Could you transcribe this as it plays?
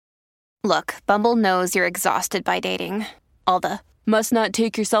Look, Bumble knows you're exhausted by dating. All the must not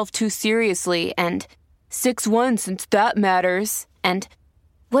take yourself too seriously and 6'1" since that matters. And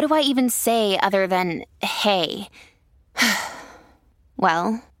what do I even say other than hey?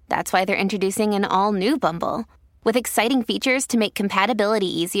 Well, that's why they're introducing an all-new Bumble with exciting features to make compatibility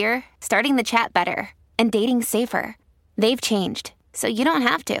easier, starting the chat better, and dating safer. They've changed, so you don't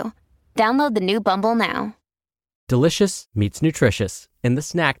have to. Download the new Bumble now. Delicious meets nutritious in the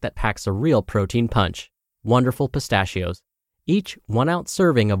snack that packs a real protein punch. Wonderful Pistachios. Each 1-ounce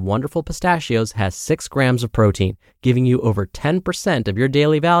serving of Wonderful Pistachios has 6 grams of protein, giving you over 10% of your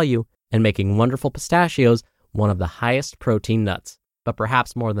daily value and making Wonderful Pistachios one of the highest protein nuts. But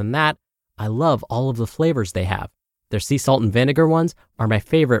perhaps more than that, I love all of the flavors they have. Their sea salt and vinegar ones are my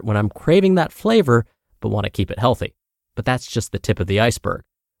favorite when I'm craving that flavor but want to keep it healthy. But that's just the tip of the iceberg.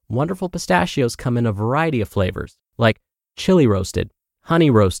 Wonderful Pistachios come in a variety of flavors, like chili roasted, honey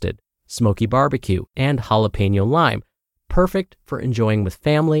roasted, smoky barbecue, and jalapeno lime, perfect for enjoying with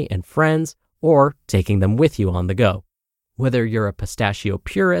family and friends or taking them with you on the go. Whether you're a pistachio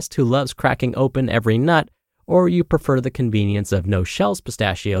purist who loves cracking open every nut, or you prefer the convenience of no-shells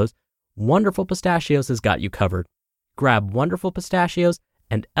pistachios, Wonderful Pistachios has got you covered. Grab Wonderful Pistachios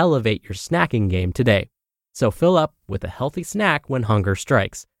and elevate your snacking game today. So fill up with a healthy snack when hunger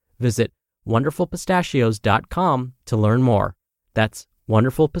strikes. Visit wonderfulpistachios.com to learn more. That's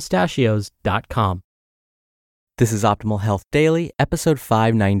wonderfulpistachios.com. This is Optimal Health Daily, episode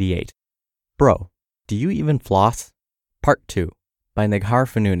 598. Bro, do you even floss? Part 2 by Neghar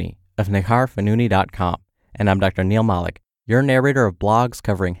Fonooni of negharfonooni.com. And I'm Dr. Neil Malik, your narrator of blogs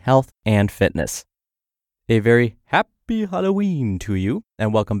covering health and fitness. A very happy Halloween to you,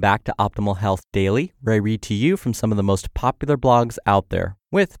 and welcome back to Optimal Health Daily, where I read to you from some of the most popular blogs out there,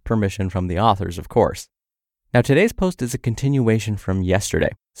 with permission from the authors, of course. Now, today's post is a continuation from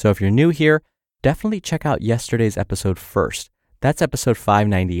yesterday, so if you're new here, definitely check out yesterday's episode first. That's episode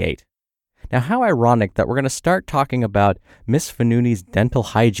 598. Now, how ironic that we're going to start talking about Miss Fonooni's dental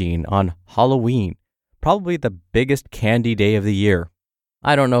hygiene on Halloween, probably the biggest candy day of the year.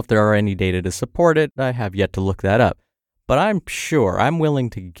 I don't know if there are any data to support it. I have yet to look that up. But I'm willing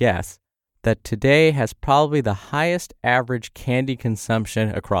to guess that today has probably the highest average candy consumption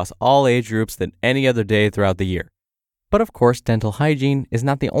across all age groups than any other day throughout the year. But of course, dental hygiene is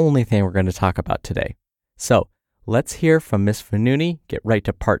not the only thing we're going to talk about today. So let's hear from Miss Fonooni, get right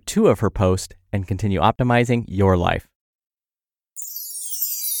to part 2 of her post, and continue optimizing your life.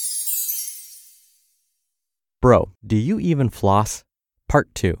 Bro, do you even floss?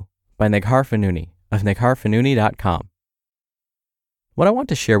 Part 2 by Neghar Fonooni of negharfonooni.com. What I want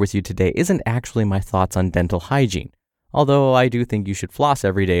to share with you today isn't actually my thoughts on dental hygiene, although I do think you should floss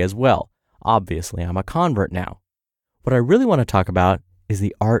every day as well. Obviously, I'm a convert now. What I really want to talk about is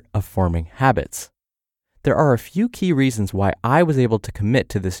the art of forming habits. There are a few key reasons why I was able to commit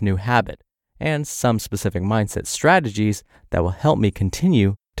to this new habit, and some specific mindset strategies that will help me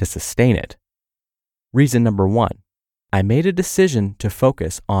continue to sustain it. Reason number 1, I made a decision to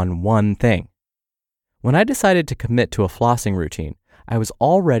focus on one thing. When I decided to commit to a flossing routine, I was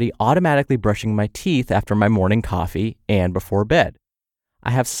already automatically brushing my teeth after my morning coffee and before bed.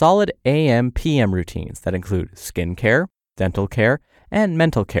 I have solid AM/PM routines that include skincare, dental care, and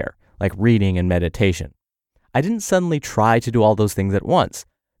mental care, like reading and meditation. I didn't suddenly try to do all those things at once.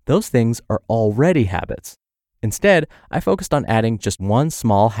 Those things are already habits. Instead, I focused on adding just one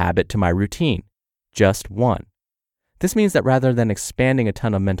small habit to my routine. Just one. This means that rather than expanding a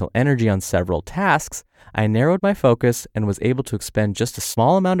ton of mental energy on several tasks, I narrowed my focus and was able to expend just a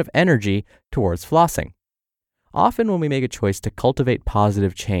small amount of energy towards flossing. Often when we make a choice to cultivate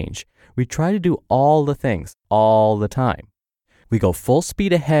positive change, we try to do all the things all the time. We go full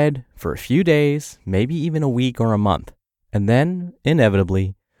speed ahead for a few days, maybe even a week or a month, and then,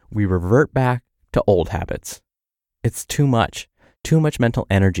 inevitably, we revert back to old habits. It's too much mental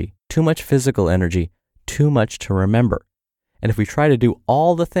energy, too much physical energy, too much to remember. And if we try to do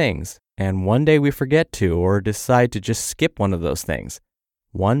all the things, and one day we forget to or decide to just skip one of those things,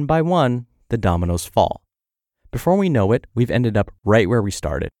 one by one, the dominoes fall. Before we know it, we've ended up right where we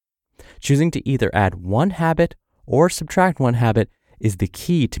started. Choosing to either add one habit or subtract one habit is the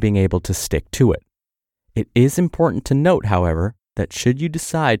key to being able to stick to it. It is important to note, however, that should you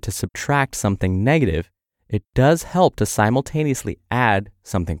decide to subtract something negative, it does help to simultaneously add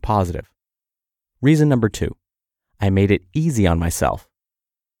something positive. Reason number 2, I made it easy on myself.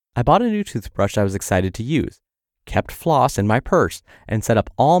 I bought a new toothbrush I was excited to use, kept floss in my purse, and set up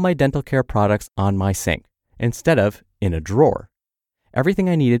all my dental care products on my sink, instead of in a drawer. Everything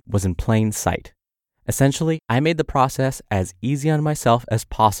I needed was in plain sight. Essentially, I made the process as easy on myself as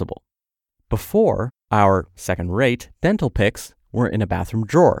possible. Before, our second-rate dental picks were in a bathroom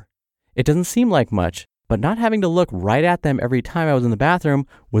drawer. It doesn't seem like much, but not having to look right at them every time I was in the bathroom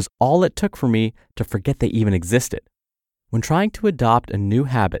was all it took for me to forget they even existed. When trying to adopt a new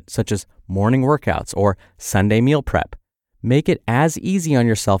habit, such as morning workouts or Sunday meal prep, make it as easy on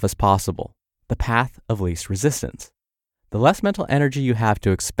yourself as possible, the path of least resistance. The less mental energy you have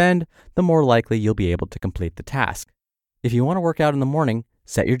to expend, the more likely you'll be able to complete the task. If you want to work out in the morning,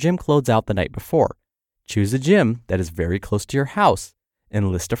 set your gym clothes out the night before. Choose a gym that is very close to your house.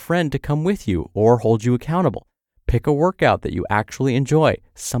 Enlist a friend to come with you or hold you accountable. Pick a workout that you actually enjoy,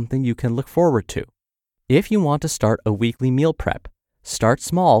 something you can look forward to. If you want to start a weekly meal prep, start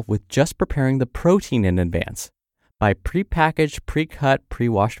small with just preparing the protein in advance. Buy pre-packaged, pre-cut,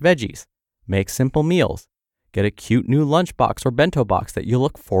 pre-washed veggies. Make simple meals. Get a cute new lunchbox or bento box that you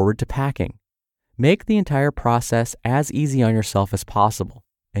look forward to packing. Make the entire process as easy on yourself as possible,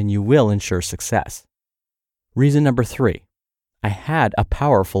 and you will ensure success. Reason number 3. I had a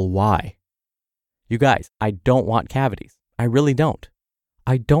powerful why. You guys, I don't want cavities. I really don't.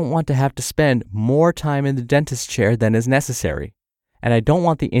 I don't want to have to spend more time in the dentist chair than is necessary. And I don't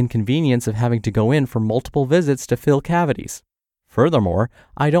want the inconvenience of having to go in for multiple visits to fill cavities. Furthermore,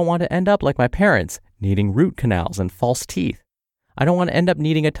 I don't want to end up like my parents, needing root canals and false teeth. I don't want to end up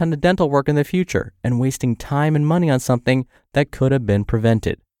needing a ton of dental work in the future and wasting time and money on something that could have been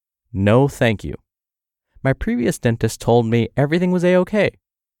prevented. No, thank you. My previous dentist told me everything was A-okay.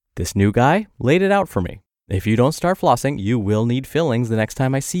 This new guy laid it out for me. If you don't start flossing, you will need fillings the next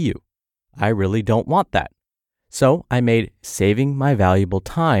time I see you. I really don't want that. So I made saving my valuable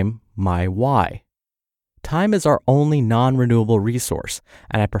time my why. Time is our only non-renewable resource,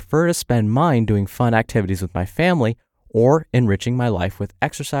 and I prefer to spend mine doing fun activities with my family or enriching my life with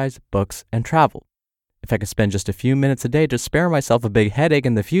exercise, books, and travel. If I could spend just a few minutes a day to spare myself a big headache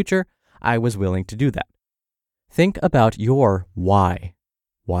in the future, I was willing to do that. Think about your why.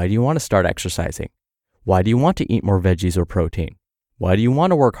 Why do you want to start exercising? Why do you want to eat more veggies or protein? Why do you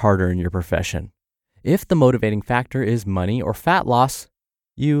want to work harder in your profession? If the motivating factor is money or fat loss,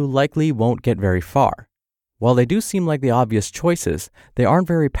 you likely won't get very far. While they do seem like the obvious choices, they aren't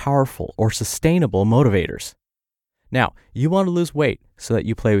very powerful or sustainable motivators. Now, you want to lose weight so that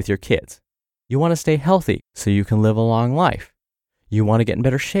you play with your kids. You want to stay healthy so you can live a long life. You want to get in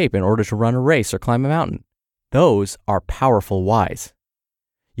better shape in order to run a race or climb a mountain. Those are powerful whys.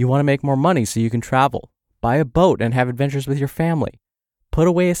 You want to make more money so you can travel, buy a boat and have adventures with your family, put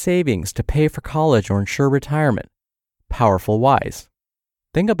away a savings to pay for college or ensure retirement. Powerful whys.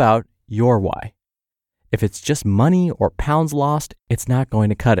 Think about your why. If it's just money or pounds lost, it's not going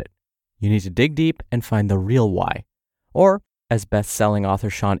to cut it. You need to dig deep and find the real why. Or, as best-selling author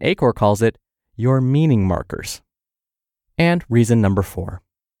Sean Achor calls it, your meaning markers. And reason number 4.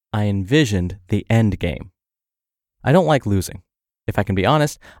 I envisioned the end game. I don't like losing. If I can be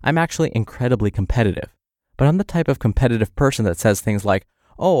honest, I'm actually incredibly competitive. But I'm the type of competitive person that says things like,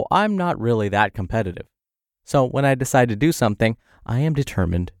 oh, I'm not really that competitive. So when I decide to do something, I am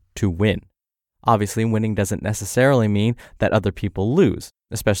determined to win. Obviously, winning doesn't necessarily mean that other people lose,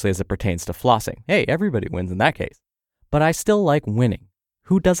 especially as it pertains to flossing. Hey, everybody wins in that case. But I still like winning.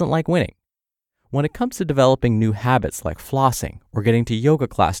 Who doesn't like winning? When it comes to developing new habits like flossing, or getting to yoga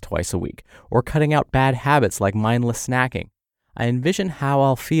class twice a week, or cutting out bad habits like mindless snacking, I envision how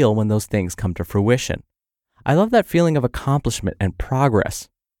I'll feel when those things come to fruition. I love that feeling of accomplishment and progress.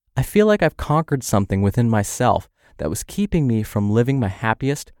 I feel like I've conquered something within myself that was keeping me from living my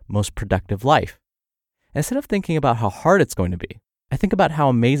happiest, most productive life. Instead of thinking about how hard it's going to be, I think about how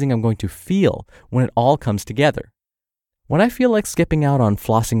amazing I'm going to feel when it all comes together. When I feel like skipping out on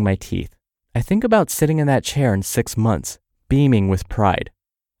flossing my teeth, I think about sitting in that chair in 6 months, beaming with pride.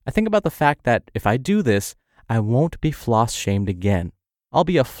 I think about the fact that if I do this, I won't be floss shamed again. I'll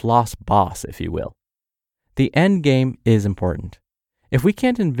be a floss boss, if you will. The end game is important. If we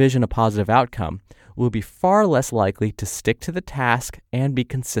can't envision a positive outcome, we'll be far less likely to stick to the task and be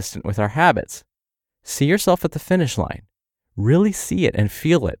consistent with our habits. See yourself at the finish line. Really see it and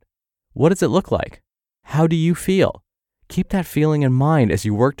feel it. What does it look like? How do you feel? Keep that feeling in mind as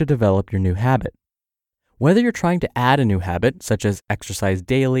you work to develop your new habit. Whether you're trying to add a new habit, such as exercise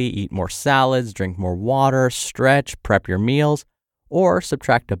daily, eat more salads, drink more water, stretch, prep your meals, or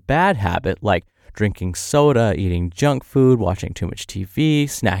subtract a bad habit like drinking soda, eating junk food, watching too much TV,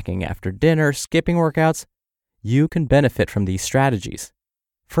 snacking after dinner, skipping workouts, you can benefit from these strategies.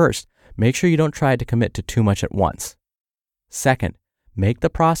 First, make sure you don't try to commit to too much at once. Second, make the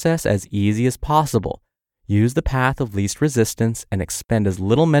process as easy as possible. Use the path of least resistance and expend as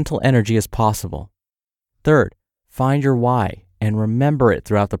little mental energy as possible. Third, find your why and remember it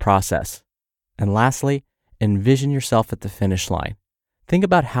throughout the process. And lastly, envision yourself at the finish line. Think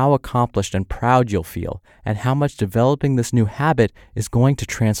about how accomplished and proud you'll feel and how much developing this new habit is going to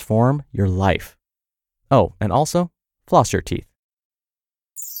transform your life. Oh, and also, floss your teeth.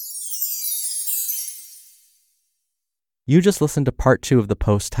 You just listened to part 2 of the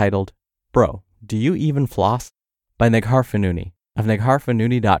post titled, Bro, Do You Even Floss? By Neghar Fonooni of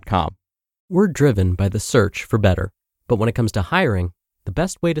negharfonooni.com. We're driven by the search for better, but when it comes to hiring, the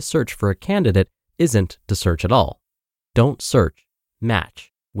best way to search for a candidate isn't to search at all. Don't search,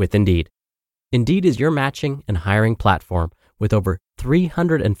 match with Indeed. Indeed is your matching and hiring platform with over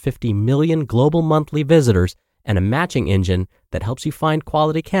 350 million global monthly visitors and a matching engine that helps you find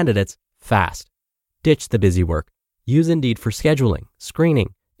quality candidates fast. Ditch the busy work. Use Indeed for scheduling,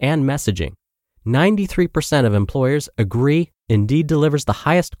 screening, and messaging. 93% of employers agree Indeed delivers the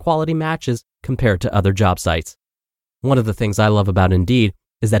highest quality matches compared to other job sites. One of the things I love about Indeed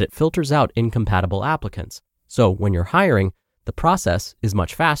is that it filters out incompatible applicants. So when you're hiring, the process is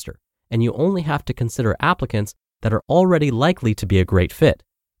much faster, and you only have to consider applicants that are already likely to be a great fit.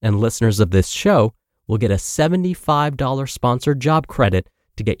 And listeners of this show will get a $75 sponsored job credit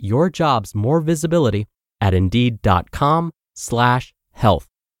to get your jobs more visibility at Indeed.com/health.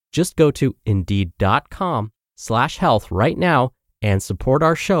 Just go to Indeed.com/health right now and support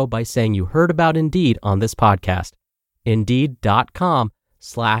our show by saying you heard about Indeed on this podcast.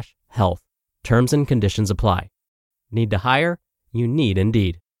 Indeed.com/health. Terms and conditions apply. Need to hire? You need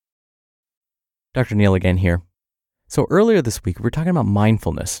Indeed. Dr. Neil again here. So earlier this week, we were talking about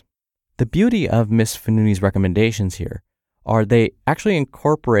mindfulness. The beauty of Ms. Fonooni's recommendations here are they actually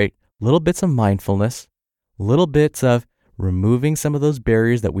incorporate little bits of mindfulness, little bits of removing some of those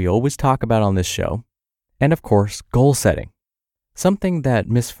barriers that we always talk about on this show, and of course, goal setting. Something that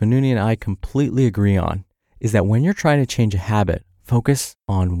Ms. Fonooni and I completely agree on is that when you're trying to change a habit, focus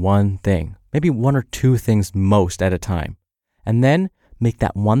on one thing, maybe one or two things most at a time, and then make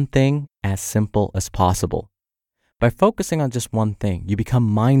that one thing as simple as possible. By focusing on just one thing, you become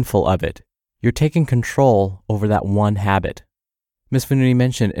mindful of it. You're taking control over that one habit. Ms. Fonooni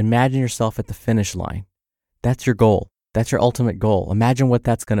mentioned, imagine yourself at the finish line. That's your goal. That's your ultimate goal. Imagine what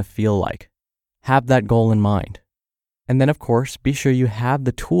that's going to feel like. Have that goal in mind. And then, of course, be sure you have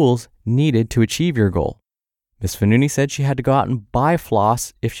the tools needed to achieve your goal. Ms. Fonooni said she had to go out and buy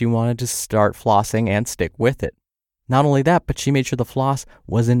floss if she wanted to start flossing and stick with it. Not only that, but she made sure the floss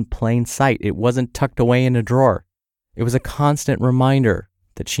was in plain sight. It wasn't tucked away in a drawer. It was a constant reminder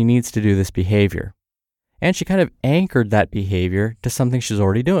that she needs to do this behavior. And she kind of anchored that behavior to something she's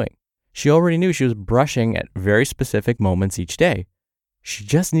already doing. She already knew she was brushing at very specific moments each day. She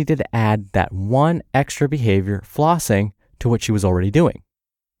just needed to add that one extra behavior, flossing, to what she was already doing.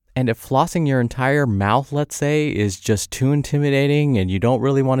 And if flossing your entire mouth, let's say, is just too intimidating and you don't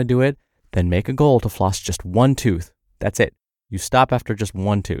really want to do it, then make a goal to floss just one tooth. That's it. You stop after just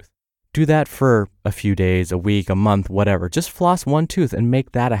one tooth. Do that for a few days, a week, a month, whatever. Just floss one tooth and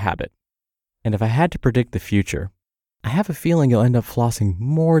make that a habit. And if I had to predict the future, I have a feeling you'll end up flossing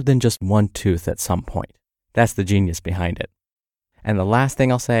more than just one tooth at some point. That's the genius behind it. And the last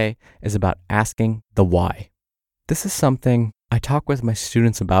thing I'll say is about asking the why. This is something I talk with my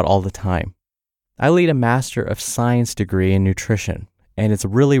students about all the time. I lead a Master of Science degree in nutrition, and it's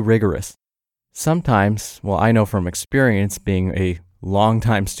really rigorous. Sometimes, well, I know from experience, being a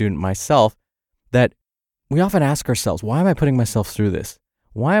longtime student myself, that we often ask ourselves, why am I putting myself through this?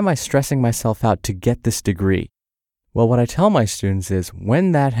 Why am I stressing myself out to get this degree? Well, what I tell my students is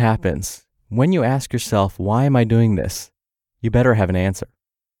when that happens, when you ask yourself, why am I doing this? You better have an answer.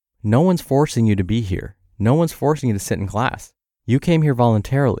 No one's forcing you to be here. No one's forcing you to sit in class. You came here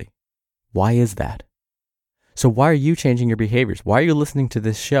voluntarily. Why is that? So why are you changing your behaviors? Why are you listening to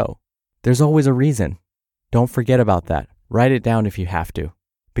this show? There's always a reason. Don't forget about that. Write it down if you have to,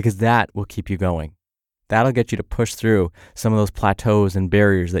 because that will keep you going. That'll get you to push through some of those plateaus and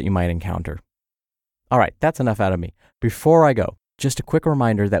barriers that you might encounter. All right, that's enough out of me. Before I go, just a quick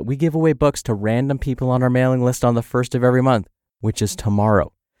reminder that we give away books to random people on our mailing list on the 1st of every month, which is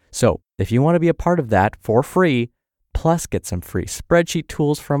tomorrow. So if you want to be a part of that for free, plus get some free spreadsheet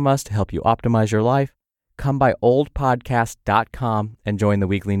tools from us to help you optimize your life, come by oldpodcast.com and join the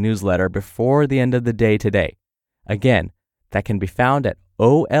weekly newsletter before the end of the day today. Again, that can be found at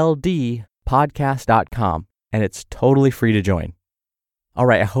oldpodcast.com, and it's totally free to join. All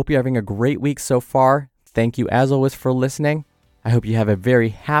right, I hope you're having a great week so far. Thank you, as always, for listening. I hope you have a very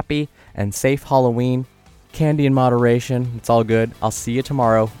happy and safe Halloween. Candy in moderation. It's all good. I'll see you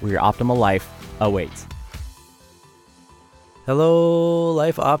tomorrow where your optimal life awaits. Hello,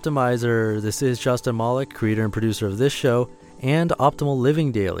 Life Optimizer. This is Justin Malik, creator and producer of this show and Optimal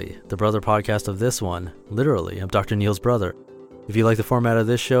Living Daily, the brother podcast of this one. Literally, I'm Dr. Neil's brother. If you like the format of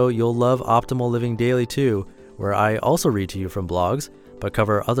this show, you'll love Optimal Living Daily too, where I also read to you from blogs, but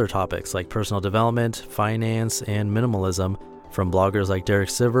cover other topics like personal development, finance, and minimalism from bloggers like Derek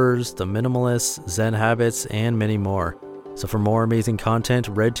Sivers, The Minimalists, Zen Habits, and many more. So for more amazing content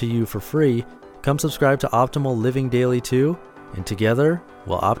read to you for free, come subscribe to Optimal Living Daily too, and together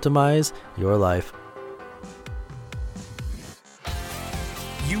we'll optimize your life.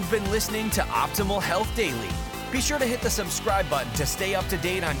 You've been listening to Optimal Health Daily. Be sure to hit the subscribe button to stay up to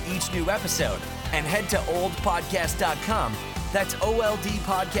date on each new episode, and head to oldpodcast.com. That's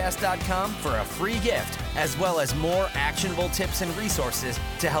oldpodcast.com for a free gift, as well as more actionable tips and resources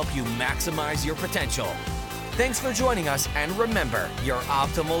to help you maximize your potential. Thanks for joining us, and remember, your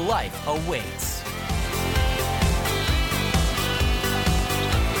optimal life awaits.